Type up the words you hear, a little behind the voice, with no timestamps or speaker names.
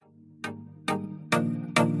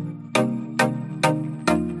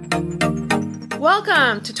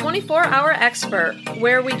Welcome to 24-Hour Expert,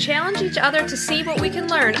 where we challenge each other to see what we can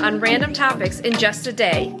learn on random topics in just a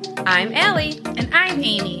day. I'm Allie. And I'm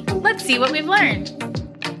Amy. Let's see what we've learned.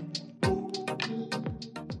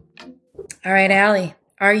 All right, Allie,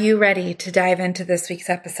 are you ready to dive into this week's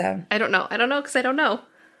episode? I don't know because I don't know.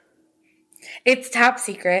 It's top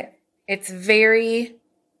secret. It's very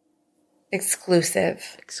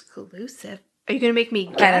exclusive. Exclusive? Are you going to make me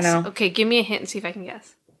guess? I don't know. Okay, give me a hint and see if I can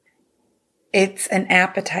guess. It's an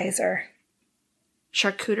appetizer.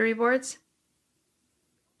 Charcuterie boards?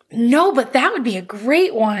 No, but that would be a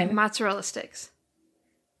great one. Mozzarella sticks.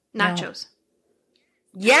 Nachos.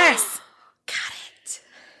 No. Yes. Got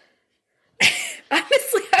it.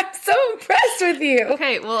 Honestly, I'm so impressed with you.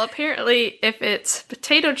 Okay, well, apparently, if it's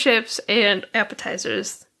potato chips and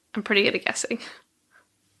appetizers, I'm pretty good at guessing.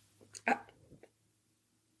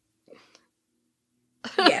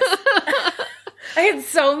 Yes. I had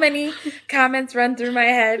so many comments run through my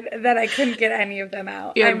head that I couldn't get any of them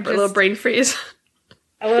out. You have a little brain freeze.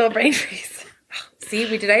 A little brain freeze. See,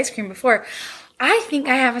 we did ice cream before. I think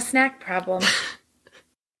I have a snack problem.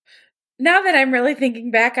 Now that I'm really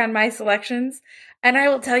thinking back on my selections, and I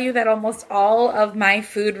will tell you that almost all of my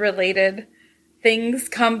food-related things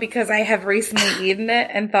come because I have recently eaten it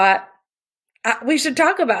and thought, we should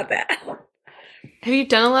talk about that. Have you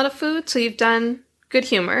done a lot of food? So you've done good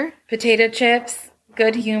humor. Potato chips,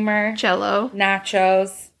 good humor. Jello.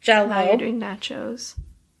 Nachos. Jello. Now you're doing nachos.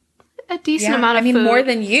 A decent amount of food. I mean, more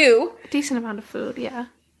than you. A decent amount of food, yeah.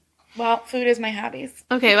 Well, food is my hobbies.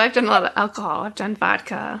 Okay, well, I've done a lot of alcohol. I've done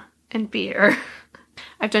vodka and beer.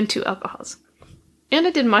 I've done 2 alcohols. And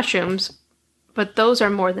I did mushrooms, but those are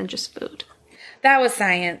more than just food. That was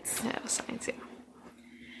science. Yeah, it was science,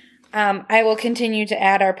 yeah. I will continue to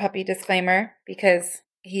add our puppy disclaimer because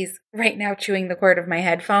he's right now chewing the cord of my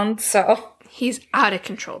headphones, so... He's out of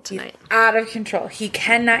control tonight. He's out of control. He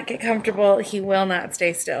cannot get comfortable. He will not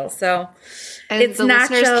stay still, so... And it's the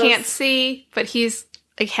listeners can't see, but he's,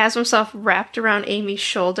 has himself wrapped around Amy's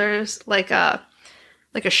shoulders like a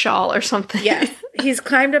shawl or something. Yes. He's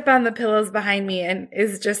climbed up on the pillows behind me and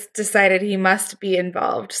is just decided he must be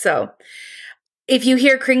involved, so... If you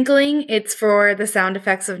hear crinkling, it's for the sound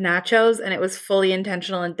effects of nachos, and it was fully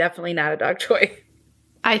intentional and definitely not a dog toy.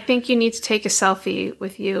 I think you need to take a selfie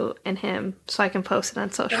with you and him so I can post it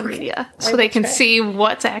on social media so they can see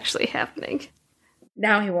what's actually happening.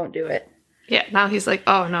 Now he won't do it. Yeah, now he's like,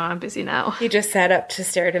 oh, no, I'm busy now. He just sat up to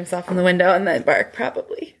stare at himself in the window and then bark,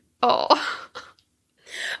 probably. Oh.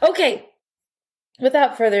 Okay.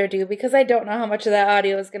 Without further ado, because I don't know how much of that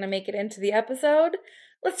audio is going to make it into the episode,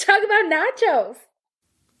 let's talk about nachos.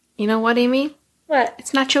 You know what, Amy? What?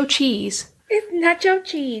 It's nacho cheese. It's nacho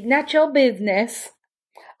cheese. Nacho business.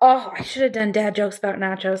 Oh, I should have done dad jokes about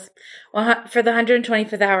nachos. Well, for the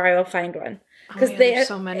 125th hour, I will find one. Because there's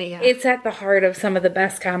so many, yeah. It's at the heart of some of the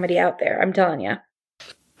best comedy out there, I'm telling you.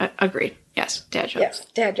 Agreed. Yes, dad jokes. Yes,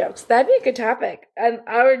 dad jokes. That'd be a good topic.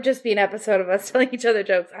 I would just be an episode of us telling each other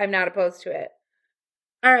jokes. I'm not opposed to it.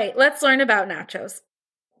 All right, let's learn about nachos.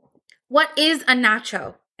 What is a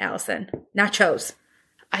nacho, Allison? Nachos.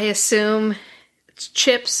 I assume it's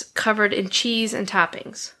chips covered in cheese and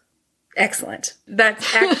toppings. Excellent.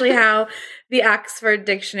 That's actually how the Oxford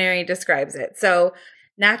Dictionary describes it. So,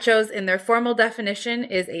 nachos, in their formal definition,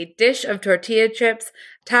 is a dish of tortilla chips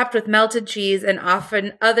topped with melted cheese and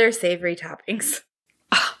often other savory toppings.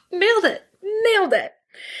 Oh, nailed it. Nailed it.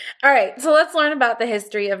 All right, so let's learn about the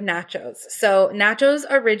history of nachos. So, nachos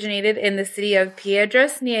originated in the city of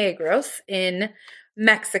Piedras Negras in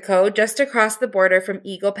Mexico, just across the border from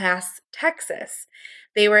Eagle Pass, Texas.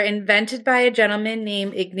 They were invented by a gentleman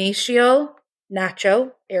named Ignacio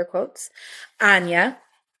Nacho, air quotes, Anya,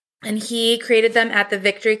 and he created them at the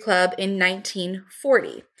Victory Club in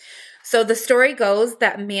 1940. So the story goes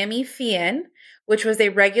that Mammy Fien, which was a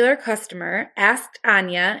regular customer, asked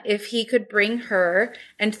Anya if he could bring her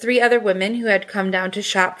and 3 other women who had come down to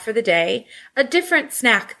shop for the day a different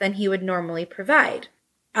snack than he would normally provide.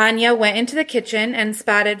 Anya went into the kitchen and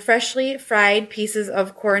spotted freshly fried pieces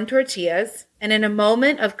of corn tortillas, and in a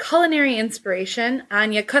moment of culinary inspiration,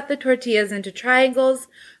 Anya cut the tortillas into triangles,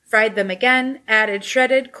 fried them again, added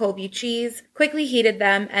shredded Colby cheese, quickly heated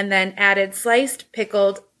them, and then added sliced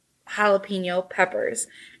pickled jalapeno peppers,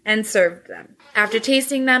 and served them. After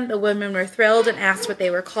tasting them, the women were thrilled and asked what they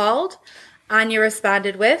were called. Anya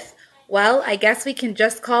responded with, well, I guess we can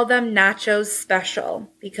just call them Nachos Special,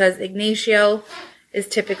 because Ignacio is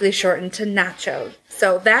typically shortened to Nacho.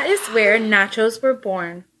 So that is where nachos were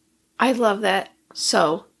born. I love that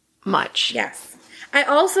so much. Yes. I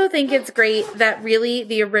also think it's great that really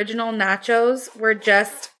the original nachos were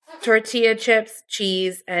just tortilla chips,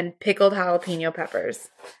 cheese, and pickled jalapeno peppers.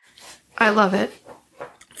 I love it.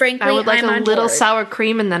 Frankly, I would like I'm a on little board. sour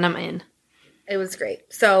cream and then I'm in. It was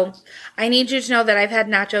great. So I need you to know that I've had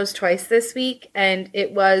nachos twice this week, and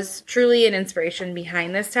it was truly an inspiration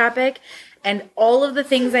behind this topic. And all of the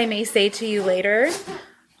things I may say to you later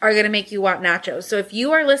are going to make you want nachos. So if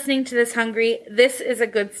you are listening to this hungry, this is a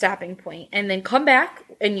good stopping point. And then come back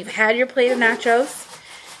and you've had your plate of nachos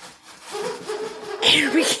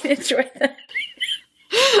and we can enjoy them.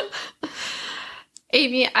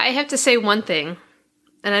 Amy, I have to say one thing,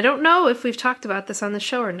 and I don't know if we've talked about this on the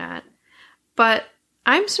show or not, but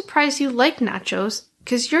I'm surprised you like nachos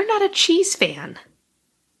because you're not a cheese fan.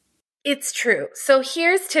 It's true. So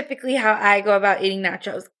here's typically how I go about eating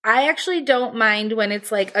nachos. I actually don't mind when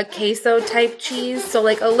it's like a queso type cheese. So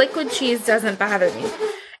like a liquid cheese doesn't bother me.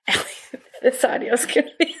 This audio is going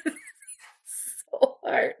to be so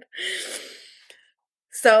hard.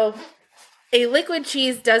 So a liquid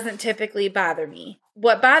cheese doesn't typically bother me.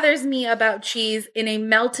 What bothers me about cheese in a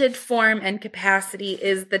melted form and capacity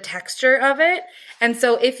is the texture of it. And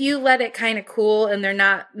so if you let it kind of cool and they're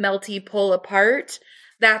not melty pull apart,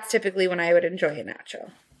 that's typically when I would enjoy a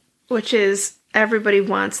nacho. Which is, everybody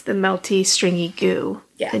wants the melty, stringy goo.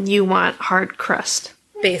 Yeah. And you want hard crust.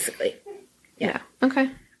 Basically. Yeah.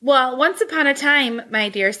 Okay. Well, once upon a time, my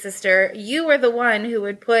dear sister, you were the one who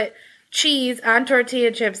would put cheese on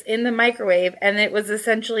tortilla chips in the microwave, and it was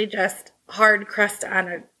essentially just hard crust on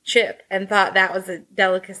a chip, and thought that was a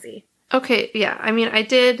delicacy. Okay, yeah. I mean, I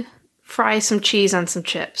did fry some cheese on some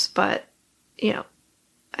chips, but, you know,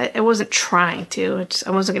 I wasn't trying to.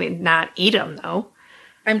 I wasn't going to not eat them, though.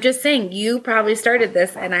 I'm just saying, you probably started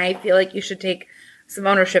this, and I feel like you should take some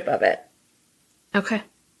ownership of it. Okay.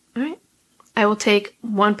 All right. I will take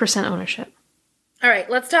 1% ownership. All right,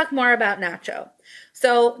 let's talk more about Nacho.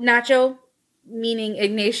 So, Nacho, meaning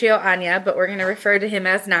Ignacio Anya, but we're going to refer to him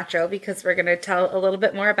as Nacho because we're going to tell a little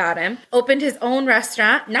bit more about him, opened his own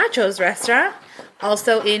restaurant, Nachos Restaurant,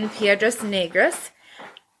 also in Piedras Negras.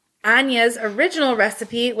 Anya's original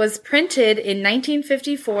recipe was printed in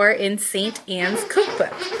 1954 in St. Anne's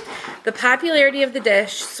Cookbook. The popularity of the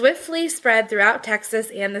dish swiftly spread throughout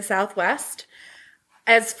Texas and the Southwest.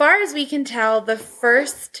 As far as we can tell, the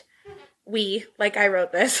first... I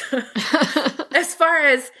wrote this. As far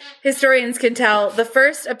as historians can tell, the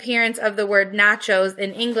first appearance of the word nachos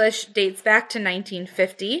in English dates back to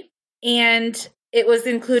 1950, and it was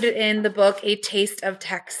included in the book A Taste of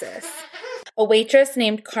Texas. A waitress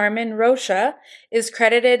named Carmen Rocha is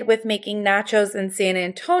credited with making nachos in San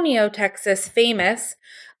Antonio, Texas famous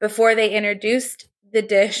before they introduced the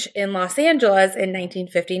dish in Los Angeles in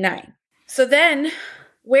 1959. So then,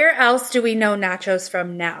 where else do we know nachos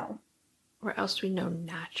from now? Where else do we know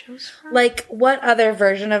nachos from? Like, what other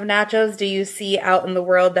version of nachos do you see out in the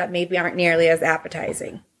world that maybe aren't nearly as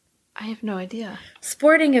appetizing? I have no idea.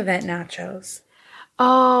 Sporting event nachos.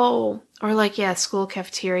 Oh, or like, yeah, school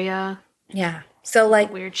cafeteria. Yeah. So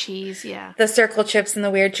like Weird cheese, yeah. the circle chips and the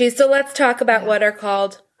weird cheese. So let's talk about what are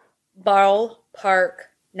called ballpark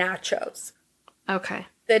nachos. Okay.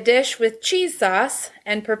 The dish with cheese sauce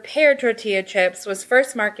and prepared tortilla chips was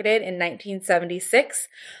first marketed in 1976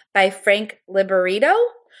 by Frank Liberito,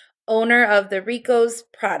 owner of the Rico's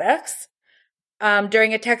Products,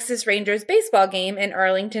 during a Texas Rangers baseball game in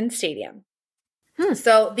Arlington Stadium.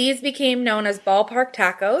 So these became known as ballpark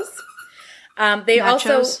tacos. They Nachos?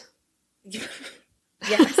 also...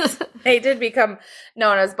 Yes, they did become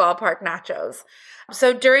known as ballpark nachos.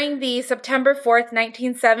 So during the September 4th,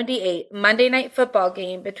 1978 Monday Night Football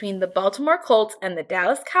game between the Baltimore Colts and the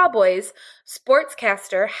Dallas Cowboys,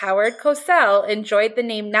 sportscaster Howard Cosell enjoyed the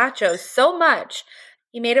name nachos so much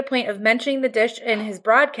he made a point of mentioning the dish in his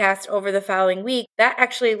broadcast over the following week. That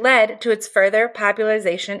actually led to its further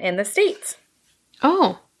popularization in the States.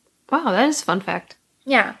 Oh, wow, that is a fun fact.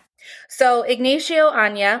 Yeah. So Ignacio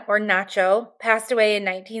Anya, or Nacho, passed away in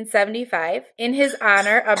 1975. In his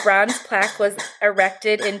honor, a bronze plaque was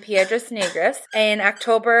erected in Piedras Negras, and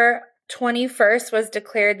October 21st was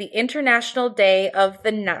declared the International Day of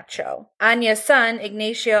the Nacho. Anya's son,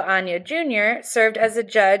 Ignacio Anya Jr., served as a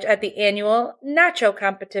judge at the annual Nacho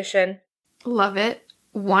competition. Love it.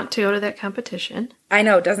 Want to go to that competition. I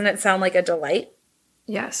know, doesn't it sound like a delight?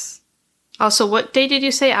 Yes. Also, what day did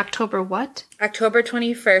you say? October what? October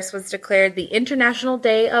 21st was declared the International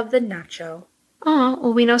Day of the Nacho. Oh,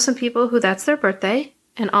 well, we know some people who that's their birthday.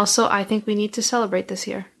 And also, I think we need to celebrate this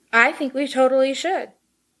year. I think we totally should.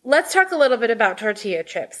 Let's talk a little bit about tortilla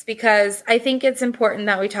chips, because I think it's important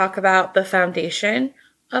that we talk about the foundation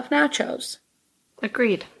of nachos.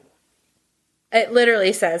 Agreed. It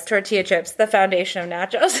literally says tortilla chips, the foundation of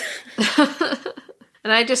nachos.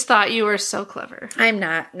 And I just thought you were so clever. I'm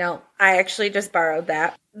not. No, I actually just borrowed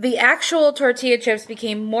that. The actual tortilla chips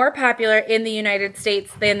became more popular in the United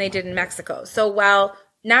States than they did in Mexico. So while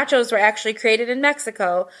nachos were actually created in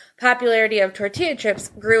Mexico, popularity of tortilla chips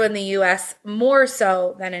grew in the U.S. more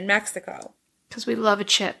so than in Mexico. Because we love a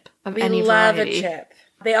chip of any variety. We love a chip.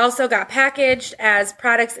 They also got packaged as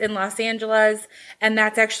products in Los Angeles, and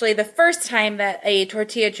that's actually the first time that a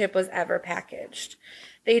tortilla chip was ever packaged.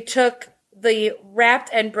 They took the wrapped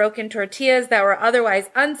and broken tortillas that were otherwise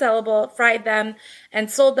unsellable, fried them, and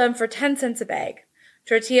sold them for 10 cents a bag.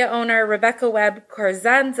 Tortilla owner Rebecca Webb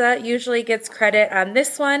Corzanza usually gets credit on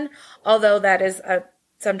this one, although that is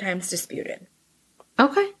sometimes disputed.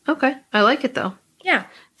 Okay. I like it, though. Yeah.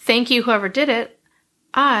 Thank you, whoever did it.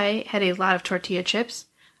 I had a lot of tortilla chips,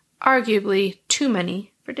 arguably too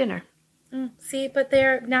many for dinner. See, but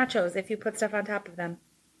they're nachos if you put stuff on top of them.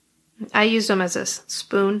 I used them as a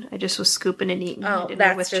spoon. I just was scooping and eating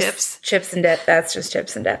dinner with chips. Chips and dip. That's just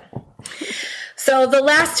chips and dip. So the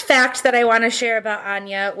last fact that I want to share about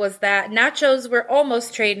Anya was that nachos were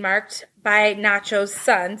almost trademarked by Nacho's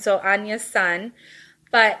son, so Anya's son.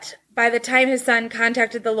 But by the time his son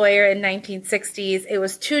contacted the lawyer in 1960s, it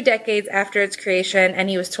was 2 decades after its creation, and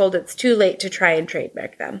he was told it's too late to try and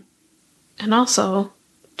trademark them. And also,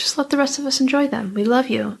 just let the rest of us enjoy them. We love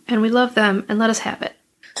you, and we love them, and let us have it.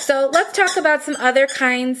 So let's talk about some other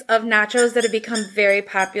kinds of nachos that have become very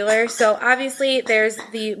popular. So obviously there's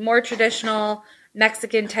the more traditional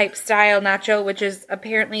Mexican type style nacho, which is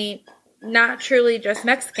apparently not truly just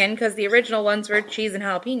Mexican because the original ones were cheese and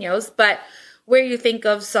jalapenos, but where you think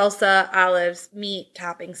of salsa, olives, meat,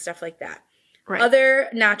 toppings, stuff like that. Right. Other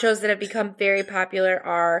nachos that have become very popular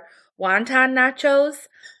are wonton nachos,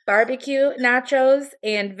 barbecue nachos,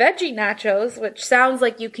 and veggie nachos, which sounds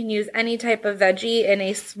like you can use any type of veggie in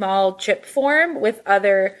a small chip form with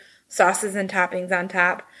other sauces and toppings on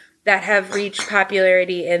top that have reached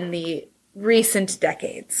popularity in the recent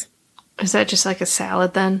decades. Is that just like a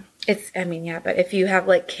salad then? But if you have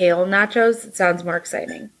like kale nachos, it sounds more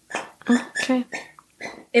exciting. Okay.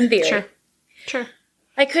 In theory. Sure.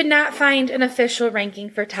 I could not find an official ranking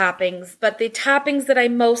for toppings, but the toppings that I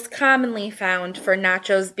most commonly found for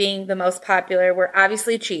nachos being the most popular were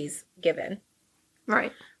obviously cheese, given.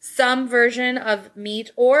 Right. Some version of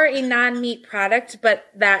meat or a non-meat product, but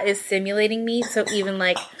that is simulating meat, so even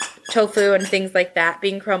like tofu and things like that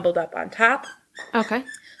being crumbled up on top. Okay.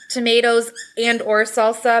 Tomatoes and or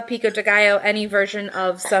salsa, pico de gallo, any version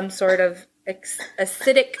of some sort of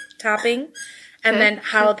acidic topping, and then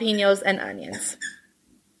jalapenos and onions.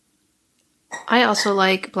 I also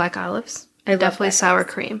like black olives. I definitely sour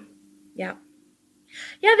cream. Yeah.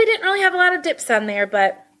 Yeah, they didn't really have a lot of dips on there,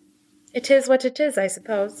 but it is what it is, I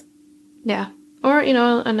suppose. Yeah. Or,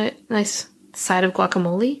 a nice side of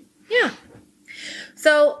guacamole. Yeah.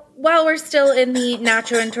 So, while we're still in the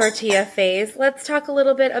nacho and tortilla phase, let's talk a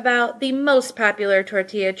little bit about the most popular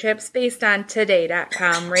tortilla chips based on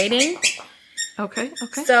Today.com rating. Okay.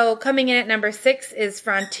 So, coming in at number 6 is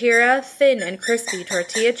Frontera Thin and Crispy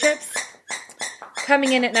Tortilla Chips.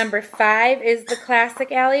 Coming in at number 5 is the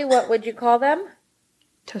classic, Allie. What would you call them?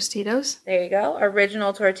 Tostitos. There you go.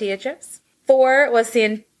 Original tortilla chips. 4 was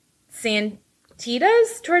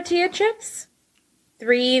Santitas tortilla chips.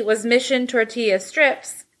 3 was Mission tortilla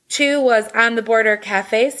strips. 2 was On the Border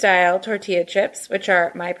cafe style tortilla chips, which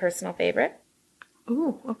are my personal favorite.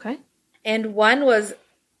 Ooh, okay. And 1 was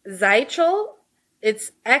Zychel.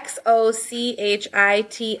 It's XOCHITL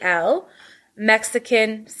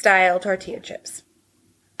Mexican style tortilla chips.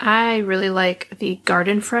 I really like the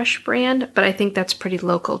Garden Fresh brand, but I think that's pretty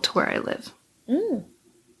local to where I live.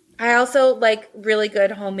 I also like really good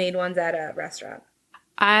homemade ones at a restaurant.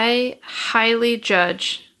 I highly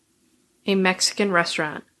judge a Mexican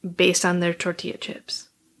restaurant based on their tortilla chips.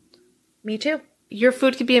 Me too. Your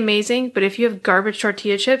food could be amazing, but if you have garbage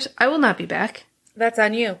tortilla chips, I will not be back. That's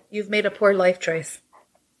on you. You've made a poor life choice.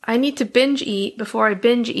 I need to binge eat before I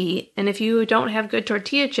binge eat, and if you don't have good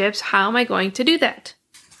tortilla chips, how am I going to do that?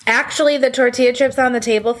 Actually, the tortilla chips on the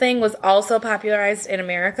table thing was also popularized in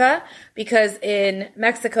America because in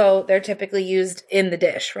Mexico, they're typically used in the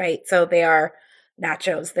dish, right? So they are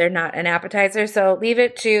nachos. They're not an appetizer. So leave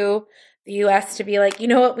it to the U.S. to be like, you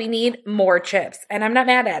know what? We need more chips. And I'm not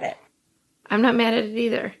mad at it. I'm not mad at it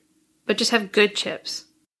either. But just have good chips.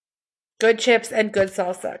 Good chips and good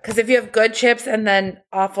salsa. Because if you have good chips and then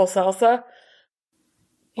awful salsa,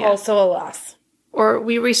 also a loss. Or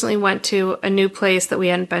we recently went to a new place that we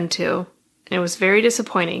hadn't been to, and it was very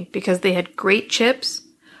disappointing because they had great chips,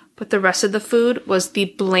 but the rest of the food was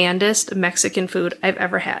the blandest Mexican food I've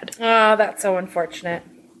ever had. Oh, that's so unfortunate.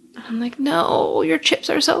 I'm like, no, your chips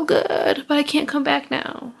are so good, but I can't come back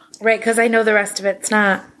now. Right, because I know the rest of it's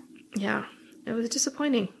not. Yeah, it was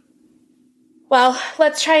disappointing. Well,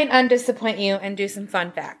 let's try and undisappoint you and do some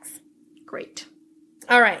fun facts. Great.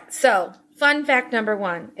 All right, so fun fact number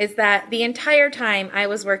 1 is that the entire time I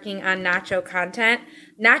was working on Nacho content,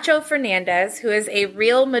 Nacho Fernandez, who is a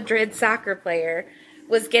Real Madrid soccer player,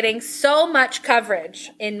 was getting so much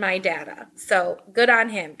coverage in my data. So good on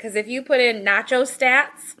him, because if you put in Nacho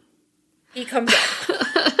stats, he comes up.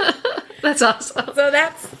 That's awesome. So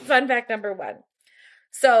that's fun fact number 1.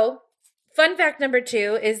 So fun fact number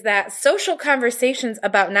 2 is that social conversations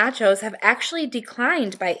about nachos have actually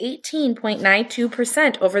declined by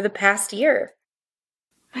 18.92% over the past year.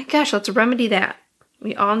 My gosh, let's remedy that.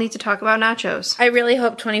 We all need to talk about nachos. I really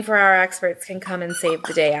hope 24-hour experts can come and save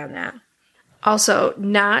the day on that. Also,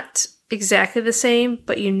 not exactly the same,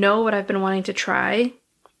 but you know what I've been wanting to try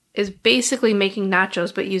is basically making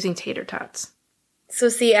nachos but using tater tots. So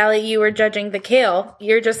see, Allie, you were judging the kale.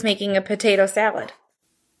 You're just making a potato salad.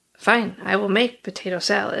 Fine, I will make potato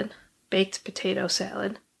salad. Baked potato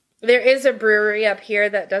salad. There is a brewery up here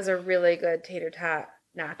that does a really good tater tot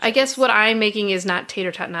nachos. I guess what I'm making is not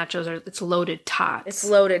tater tot nachos, or it's loaded tots. It's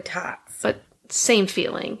loaded tots. But same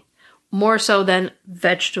feeling. More so than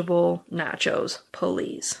vegetable nachos,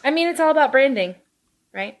 please. I mean, it's all about branding,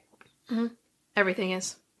 right? Mm-hmm. Everything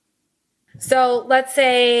is. So let's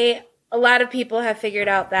say a lot of people have figured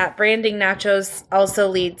out that branding nachos also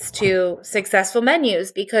leads to successful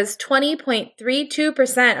menus because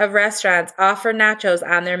 20.32% of restaurants offer nachos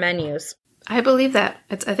on their menus. I believe that.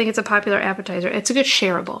 I think it's a popular appetizer. It's a good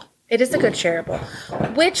shareable. It is a good shareable.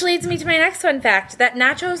 Which leads me to my next fun fact, that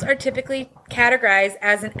nachos are typically categorized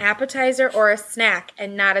as an appetizer or a snack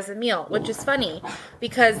and not as a meal, which is funny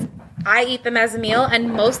because I eat them as a meal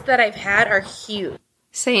and most that I've had are huge.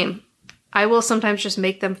 Same. I will sometimes just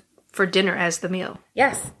make them for dinner as the meal.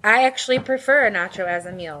 Yes, I actually prefer a nacho as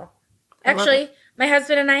a meal. Actually, my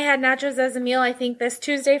husband and I had nachos as a meal, I think, this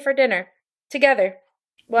Tuesday for dinner together.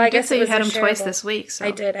 Well, I guess it was you had them twice this week. So.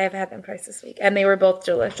 I did. I've had them twice this week, and they were both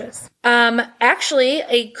delicious. Actually,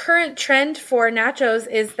 a current trend for nachos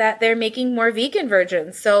is that they're making more vegan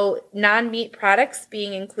versions, so non-meat products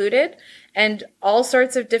being included, and all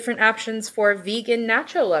sorts of different options for vegan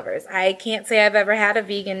nacho lovers. I can't say I've ever had a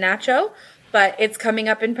vegan nacho, but it's coming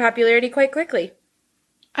up in popularity quite quickly.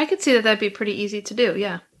 I could see that that'd be pretty easy to do,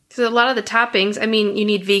 yeah. Because a lot of the toppings, I mean, you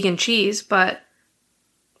need vegan cheese, but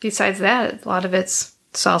besides that, a lot of it's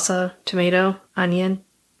salsa, tomato, onion.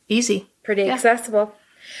 Easy. Pretty accessible.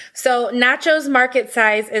 So nachos market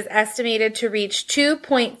size is estimated to reach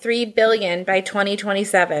 $2.3 billion by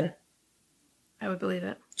 2027. I would believe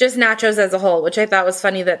it. Just nachos as a whole, which I thought was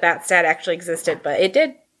funny that that stat actually existed, but it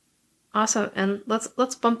did. Awesome. And let's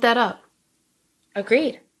bump that up.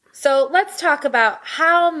 Agreed. So let's talk about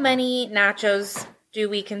how many nachos do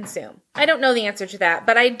we consume. I don't know the answer to that,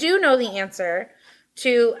 but I do know the answer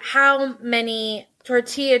to how many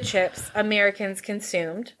tortilla chips Americans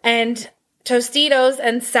consumed. And Tostitos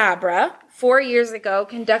and Sabra, 4 years ago,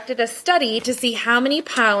 conducted a study to see how many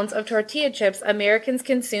pounds of tortilla chips Americans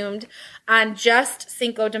consumed on just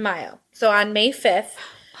Cinco de Mayo. So on May 5th,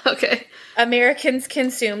 okay, Americans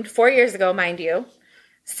consumed, 4 years ago, mind you,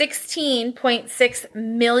 16.6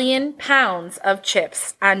 million pounds of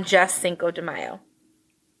chips on just Cinco de Mayo.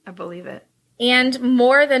 I believe it. And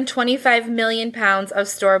more than 25 million pounds of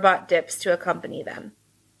store-bought dips to accompany them.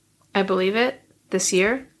 I believe it. This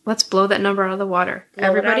year, let's blow that number out of the water.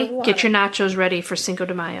 Everybody, get your nachos ready for Cinco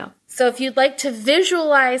de Mayo. So if you'd like to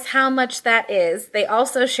visualize how much that is, they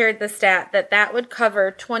also shared the stat that that would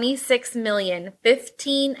cover 26 million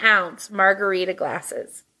 15-ounce margarita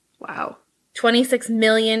glasses. Wow. 26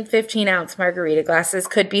 million 15-ounce margarita glasses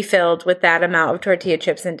could be filled with that amount of tortilla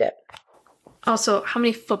chips and dip. Also, how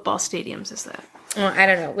many football stadiums is that? Well, I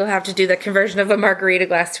don't know. We'll have to do the conversion of a margarita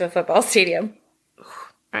glass to a football stadium. All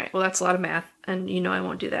right. Well, that's a lot of math, and you know I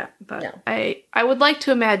won't do that. But no. I would like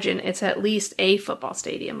to imagine it's at least a football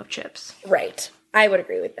stadium of chips. Right. I would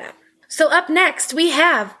agree with that. So up next, we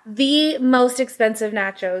have the most expensive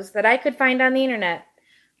nachos that I could find on the internet.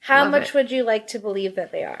 How much would you like to believe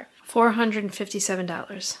that they are?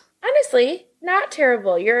 $457. Honestly, not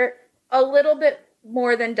terrible. You're a little bit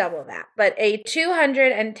more than double that. But a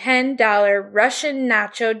 $210 Russian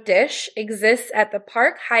nacho dish exists at the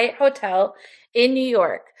Park Hyatt Hotel in New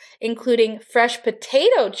York, including fresh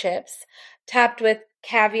potato chips topped with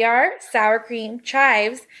caviar, sour cream,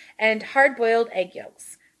 chives, and hard-boiled egg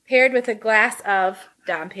yolks, paired with a glass of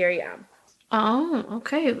Dom Perignon. Oh,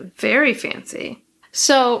 okay. Very fancy.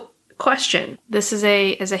 So, question. This is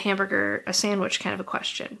a hamburger, a sandwich kind of a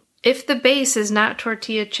question. if the base is not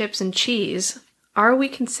tortilla chips and cheese, are we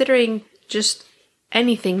considering just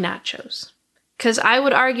anything nachos? Because I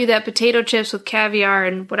would argue that potato chips with caviar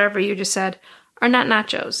and whatever you just said are not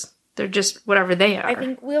nachos. They're just whatever they are. I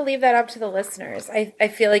think we'll leave that up to the listeners. I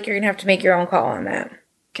feel like you're going to have to make your own call on that.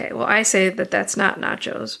 Okay, well, I say that that's not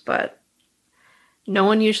nachos, but no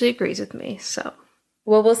one usually agrees with me, so.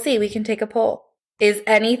 Well, we'll see. We can take a poll.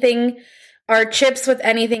 Are chips with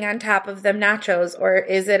anything on top of them nachos, or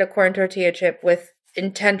is it a corn tortilla chip with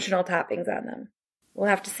intentional toppings on them? We'll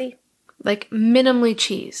have to see. Like minimally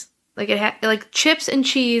cheese. Like chips and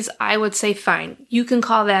cheese, I would say fine. You can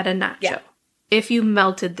call that a nacho. Yeah. If you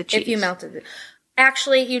melted the cheese. If you melted it.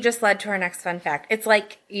 Actually, you just led to our next fun fact. It's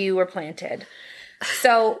like you were planted.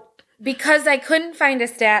 So, because I couldn't find a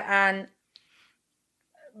stat on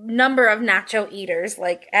number of nacho eaters,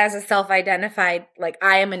 like as a self-identified, like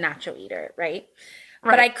I am a nacho eater, right?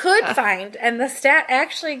 But I could find, and the stat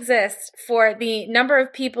actually exists for the number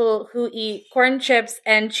of people who eat corn chips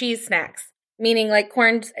and cheese snacks, meaning like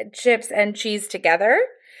corn chips and cheese together.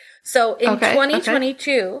 So in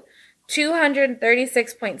 2022,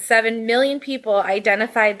 236.7 million people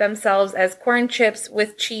identified themselves as corn chips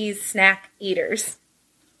with cheese snack eaters.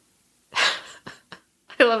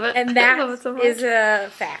 I love it. And that is a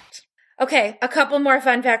fact. Okay, a couple more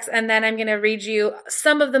fun facts, and then I'm going to read you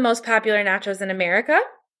some of the most popular nachos in America.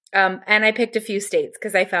 And I picked a few states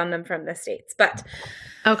because I found them from the states. But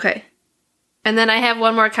okay. And then I have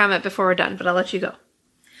one more comment before we're done, but I'll let you go.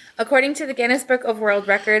 According to the Guinness Book of World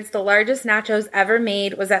Records, the largest nachos ever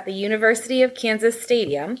made was at the University of Kansas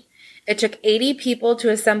Stadium. It took 80 people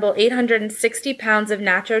to assemble 860 pounds of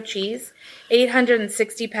nacho cheese,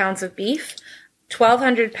 860 pounds of beef,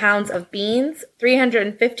 1,200 pounds of beans,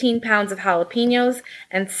 315 pounds of jalapenos,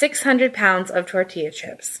 and 600 pounds of tortilla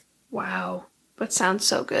chips. Wow. That sounds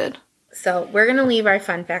so good. So we're going to leave our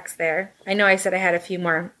fun facts there. I know I said I had a few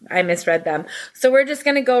more. I misread them. So we're just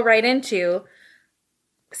going to go right into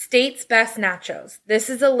State's Best Nachos. This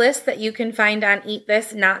is a list that you can find on Eat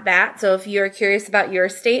This, Not That. So if you're curious about your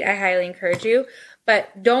state, I highly encourage you.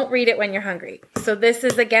 But don't read it when you're hungry. So this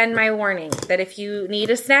is, again, my warning that if you need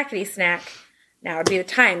a snackety snack, now would be the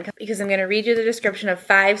time, because I'm going to read you the description of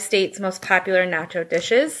 5 states' most popular nacho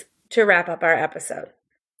dishes to wrap up our episode.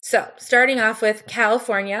 So, starting off with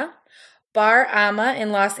California, Bar Ama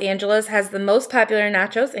in Los Angeles has the most popular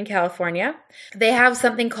nachos in California. They have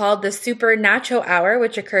something called the Super Nacho Hour,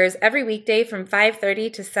 which occurs every weekday from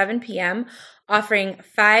 5:30 to 7 p.m., offering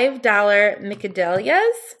 $5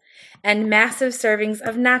 micadillas and massive servings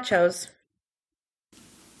of nachos.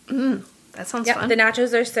 That sounds fun. The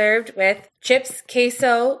nachos are served with chips,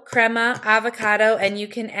 queso, crema, avocado, and you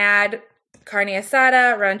can add carne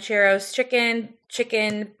asada, rancheros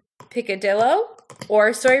chicken picadillo,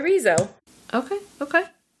 or soy rizo. Okay.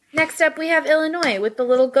 Next up, we have Illinois with the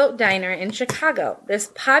Little Goat Diner in Chicago. This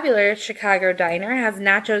popular Chicago diner has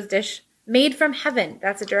nachos dish made from heaven.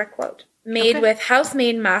 That's a direct quote. Made with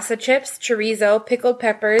house-made masa chips, chorizo, pickled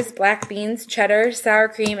peppers, black beans, cheddar, sour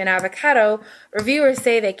cream, and avocado, reviewers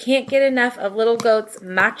say they can't get enough of Little Goat's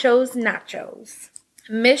Machos Nachos.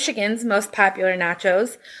 Michigan's most popular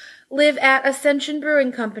nachos live at Ascension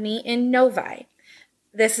Brewing Company in Novi.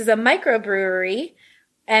 This is a microbrewery,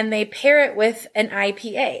 and they pair it with an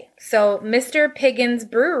IPA. So Mr. Piggin's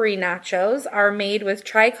Brewery nachos are made with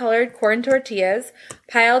tricolored corn tortillas,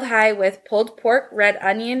 piled high with pulled pork, red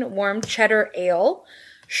onion, warm cheddar ale,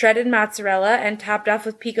 shredded mozzarella, and topped off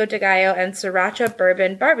with pico de gallo and sriracha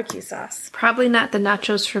bourbon barbecue sauce. Probably not the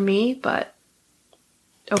nachos for me, but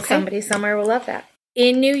okay. Somebody somewhere will love that.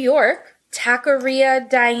 In New York, Taqueria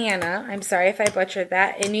Diana, I'm sorry if I butchered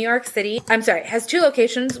that, in New York City, has 2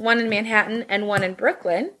 locations, one in Manhattan and one in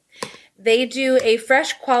Brooklyn. They do a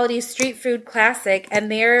fresh quality street food classic, and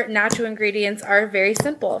their nacho ingredients are very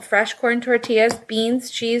simple. Fresh corn tortillas,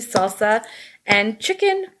 beans, cheese, salsa, and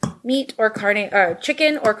chicken or carne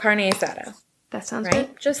asada. That sounds right?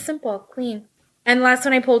 good. Just simple, clean. And last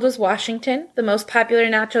one I pulled was Washington. The most popular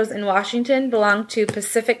nachos in Washington belong to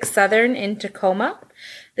Pacific Southern in Tacoma.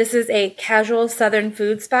 This is a casual Southern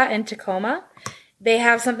food spot in Tacoma. They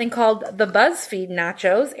have something called the BuzzFeed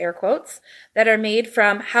nachos, air quotes, that are made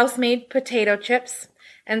from house-made potato chips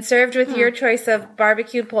and served with your choice of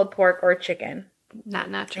barbecued pulled pork or chicken. Not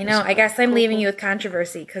nachos. I know. I guess I'm leaving you with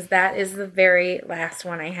controversy because that is the very last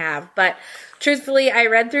one I have. But truthfully, I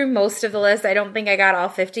read through most of the list. I don't think I got all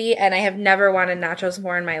 50, and I have never wanted nachos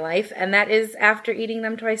more in my life. And that is after eating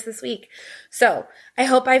them twice this week. So I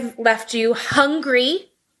hope I've left you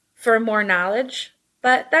hungry for more knowledge.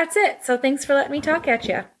 But that's it. So thanks for letting me talk at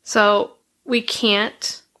you. So we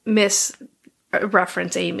can't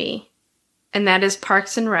reference Amy and that is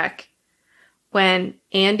Parks and Rec, when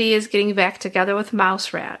Andy is getting back together with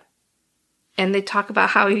Mouse Rat, and they talk about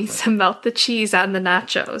how he needs to melt the cheese on the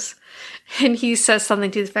nachos. And he says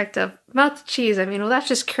something to the effect of, melt the cheese. I mean, well, that's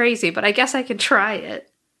just crazy, but I guess I can try it.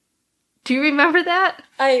 Do you remember that?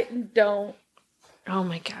 I don't. Oh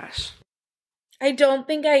my gosh. I don't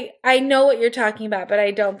think I know what you're talking about, but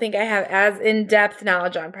I don't think I have as in-depth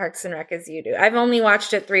knowledge on Parks and Rec as you do. I've only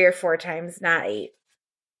watched it 3 or 4 times, not 8.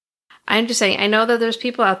 I'm just saying, I know that there's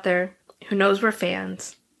people out there who knows we're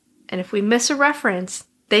fans. And if we miss a reference,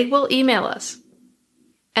 they will email us.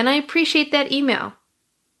 And I appreciate that email.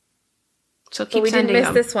 So keep sending them. We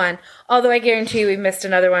didn't miss this one. Although I guarantee you we missed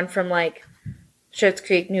another one from like Schitt's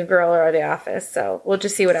Creek, New Girl, or The Office. So we'll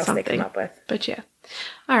just see what else they come up with. But yeah.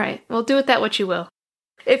 All right. Well, do with that what you will.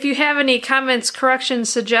 If you have any comments, corrections,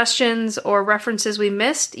 suggestions, or references we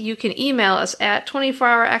missed, you can email us at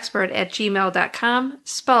 24hourexpert@gmail.com.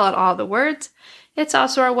 Spell out all the words. It's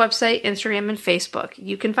also our website, Instagram, and Facebook.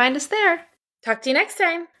 You can find us there. Talk to you next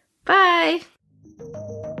time. Bye.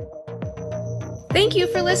 Thank you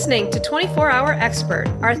for listening to 24 Hour Expert.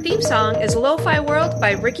 Our theme song is Lo-Fi World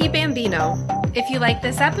by Ricky Bambino. If you like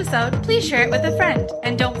this episode, please share it with a friend.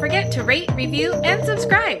 And don't forget to rate, review, and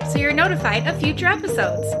subscribe so you're notified of future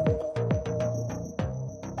episodes.